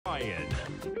O'Brien.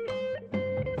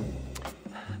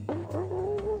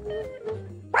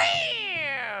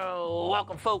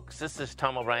 Welcome, folks. This is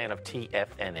Tom O'Brien of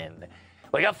TFNN.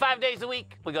 We go 5 days a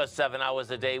week. We go 7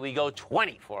 hours a day. We go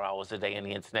 24 hours a day on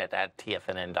the internet at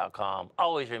TFNN.com.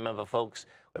 Always remember, folks,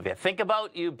 if you think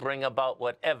about, you bring about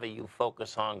whatever you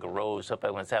focus on grows. Hope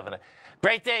everyone's having a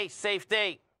great day, safe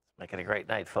day. Make it a great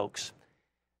night, folks.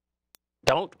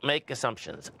 Don't make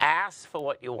assumptions. Ask for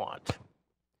what you want.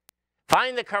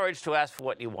 Find the courage to ask for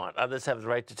what you want. Others have the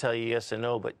right to tell you yes or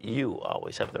no, but you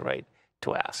always have the right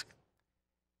to ask.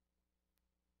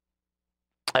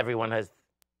 Everyone has,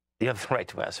 you have the right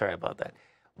to ask, sorry about that,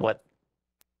 what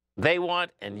they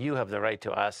want, and you have the right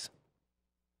to ask.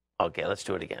 Okay, let's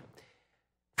do it again.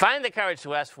 Find the courage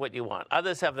to ask for what you want.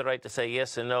 Others have the right to say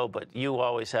yes or no, but you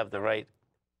always have the right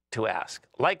to ask.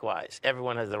 Likewise,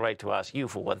 everyone has the right to ask you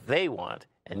for what they want,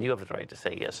 and you have the right to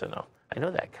say yes or no. I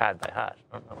know that card by heart.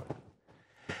 I don't know it.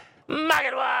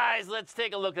 Market-wise, let's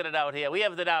take a look at it out here. We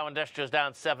have the Dow Industrials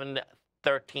down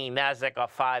 713, NASDAQ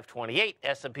off 528,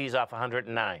 S&P's off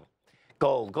 109.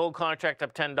 Gold contract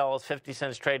up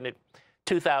 $10.50, trading at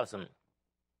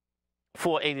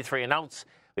 $2,483 an ounce.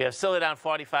 We have silver down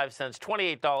 45 cents,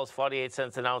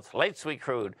 $28.48 an ounce. Light sweet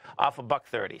crude off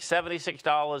 $1.30,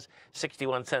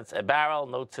 $76.61 a barrel.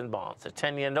 Notes and bonds. A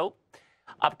 10-year note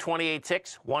up 28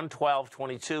 ticks,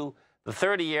 112.22. The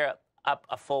 30-year up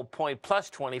a full point plus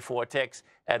 24 ticks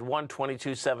at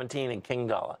 122.17 in King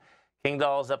Dollar. King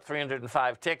Dollar's up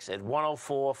 305 ticks at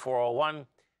 104.401.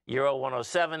 Euro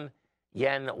 107.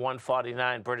 Yen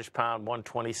 149. British pound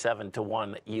 127 to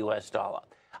 1 US dollar.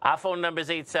 Our phone number is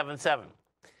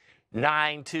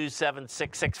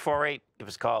 877-927-6648. Give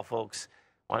us a call, folks.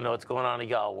 Want to know what's going on in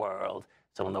your world.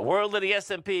 So in the world of the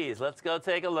S&Ps, let's go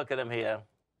take a look at them here.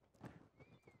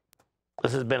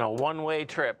 This has been a one-way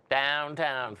trip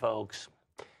downtown, folks.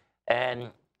 And,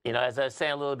 you know, as I was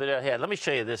saying a little bit earlier, let me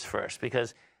show you this first,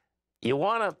 because you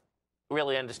want to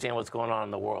really understand what's going on in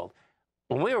the world.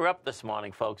 When we were up this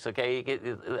morning, folks, okay,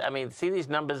 I mean, see these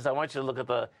numbers? I want you to look at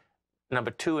the number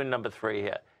 2 and number 3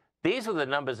 here. These are the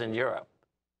numbers in Europe.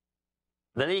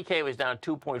 The Nikkei was down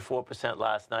 2.4%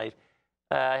 last night.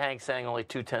 Hang Seng only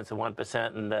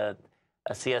 0.2%, and the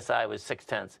CSI was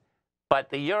 0.6. But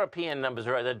the European numbers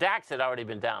are, the DAX had already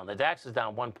been down. The DAX was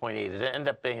down 1.8. It ended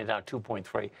up being down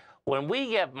 2.3. When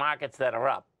we get markets that are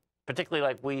up, particularly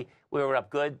like we were up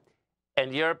good,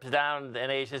 and Europe's down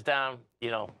and Asia's down, you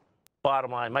know,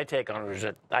 bottom line, my take on it is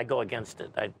that I go against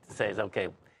it. I say, okay,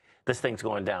 this thing's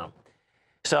going down.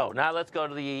 So now let's go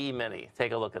to the E-mini.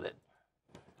 Take a look at it.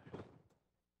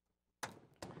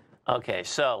 Okay,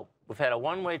 so we've had a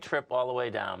one-way trip all the way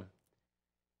down.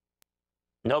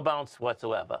 No bounce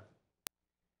whatsoever.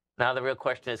 Now the real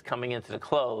question is coming into the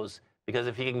close, because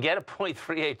if you can get a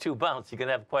 0.382 bounce, you can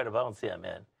have quite a bounce here,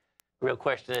 man. The real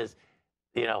question is,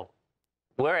 you know,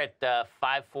 we're at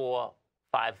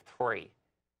 5453,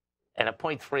 and a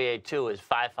 0.382 is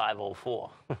 5504.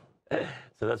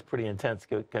 So that's pretty intense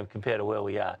compared to where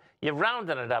we are. You're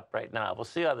rounding it up right now. We'll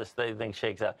see how this thing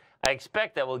shakes out. I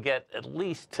expect that we'll get at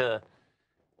least to,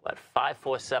 what,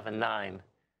 5479.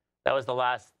 That was the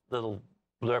last little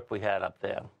blurb we had up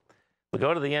there. We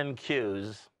go to the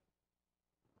NQs.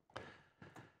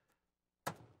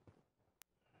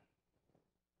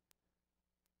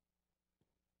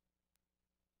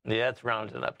 Yeah, it's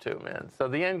rounding up too, man. So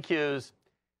the NQs,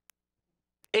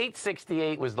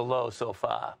 868 was the low so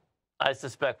far. I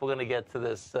suspect we're going to get to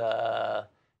this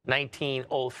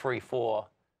 19034.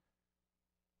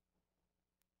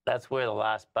 That's where the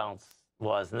last bounce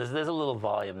was. And there's a little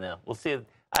volume there. We'll see.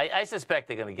 I suspect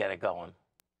they're going to get it going,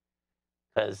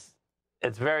 because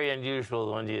it's very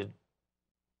unusual when you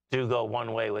do go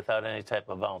one way without any type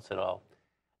of bounce at all.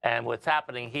 And what's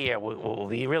happening here, what will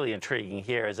be really intriguing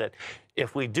here, is that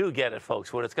if we do get it,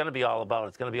 folks, what it's going to be all about,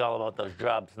 it's going to be all about those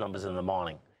jobs numbers in the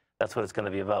morning. That's what it's going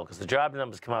to be about, because the job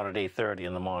numbers come out at 8:30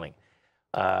 in the morning.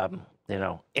 You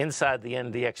know, inside the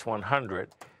NDX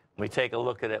 100, we take a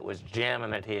look at it, was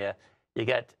jamming it here. You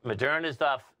got Moderna's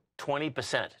off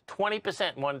 20%.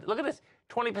 20%. Look at this,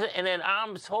 20%. And then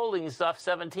ARMS Holdings is off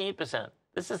 17%.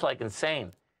 This is like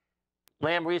insane.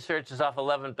 Lam Research is off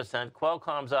 11%.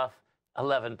 Qualcomm's off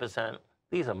 11%.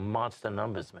 These are monster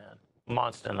numbers, man.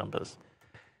 Monster numbers.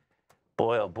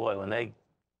 Boy, oh boy, when they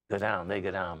go down,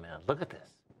 man. Look at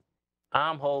this.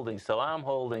 ARM Holdings. So ARM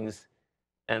Holdings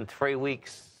in 3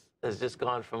 weeks has just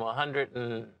gone from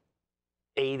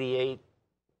 188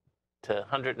 to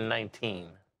 119.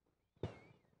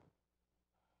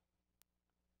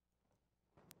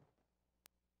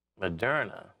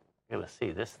 Moderna, you're going to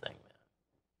see this thing, man.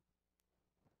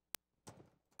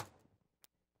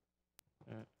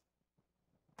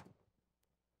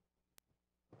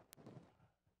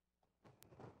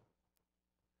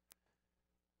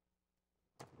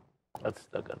 Let's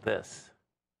look at this.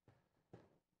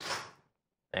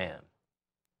 Man.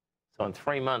 So in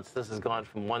 3 months, this has gone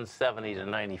from 170 to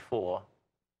 94.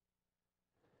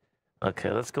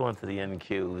 Okay, let's go into the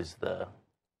NQs, the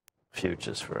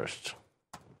futures first.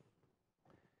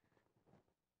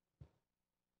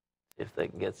 If they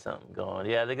can get something going.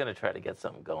 Yeah, they're going to try to get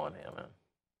something going here, man.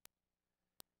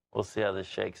 We'll see how this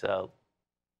shakes out.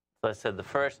 So I said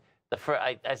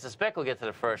I suspect we'll get to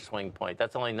the first swing point.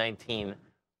 That's only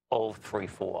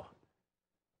 19.034.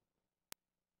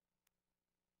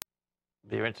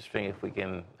 Be interesting if we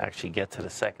can actually get to the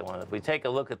second one. If we take a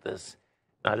look at this,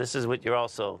 now this is what you're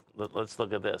also, let's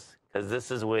look at this, because this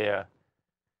is where,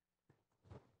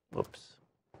 whoops.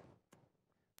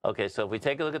 Okay, so if we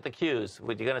take a look at the Qs,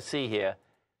 what you're going to see here.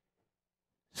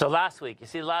 So last week, you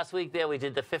see last week there we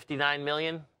did the 59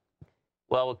 million?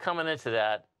 Well, we're coming into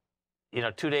that.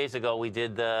 2 days ago we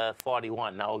did the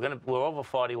 41. Now we're over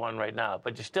 41 right now,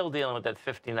 but you're still dealing with that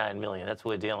 59 million. That's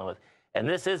what we're dealing with. And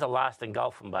this is a last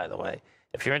engulfing, by the way.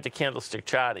 If you're into candlestick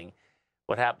charting,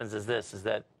 what happens is this, is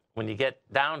that when you get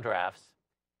downdrafts,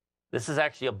 this is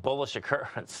actually a bullish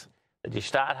occurrence. That you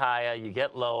start higher, you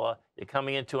get lower, you're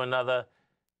coming into another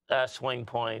swing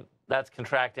point. That's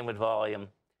contracting with volume.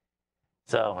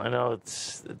 So I know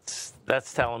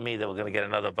that's telling me that we're going to get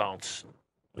another bounce,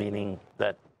 meaning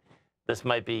that this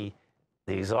might be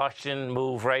the exhaustion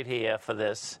move right here for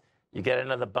this. You get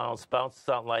another bounce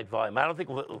on light volume. I don't think,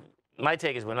 my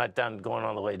take is we're not done going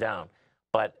all the way down,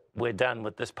 but we're done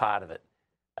with this part of it.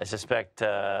 I suspect,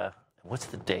 what's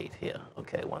the date here?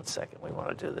 Okay, 1 second. We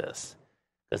want to do this.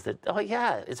 Oh,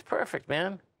 yeah, it's perfect,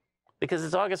 man. Because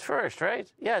it's August 1st,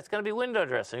 right? Yeah, it's going to be window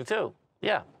dressing, too.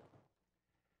 Yeah.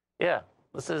 Yeah,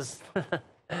 this is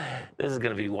this is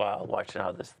going to be wild watching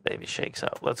how this baby shakes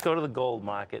out. Let's go to the gold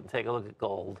market and take a look at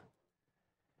gold.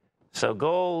 So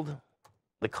gold,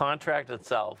 the contract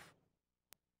itself,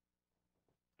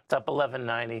 it's up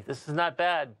 11.90. This is not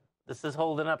bad. This is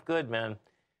holding up good, man.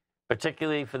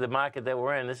 Particularly for the market that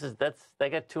we're in. They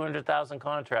got 200,000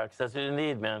 contracts. That's what you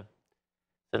need, man.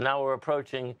 So now we're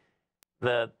approaching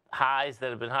the highs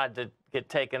that have been hard to get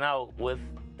taken out with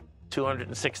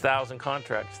 206,000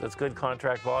 contracts. That's good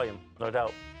contract volume, no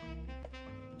doubt.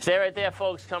 Stay right there,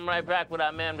 folks. Come right back with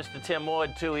our man, Mr. Tim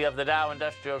Ward, too. We have the Dow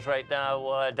Industrials right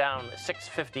now down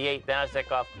 658.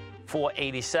 NASDAQ off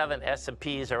 487.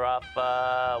 S&Ps are off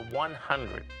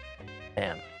 100.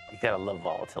 Man, you got to love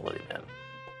volatility, man.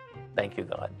 Thank you,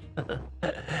 God.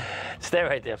 Stay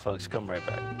right there, folks. Come right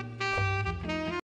back.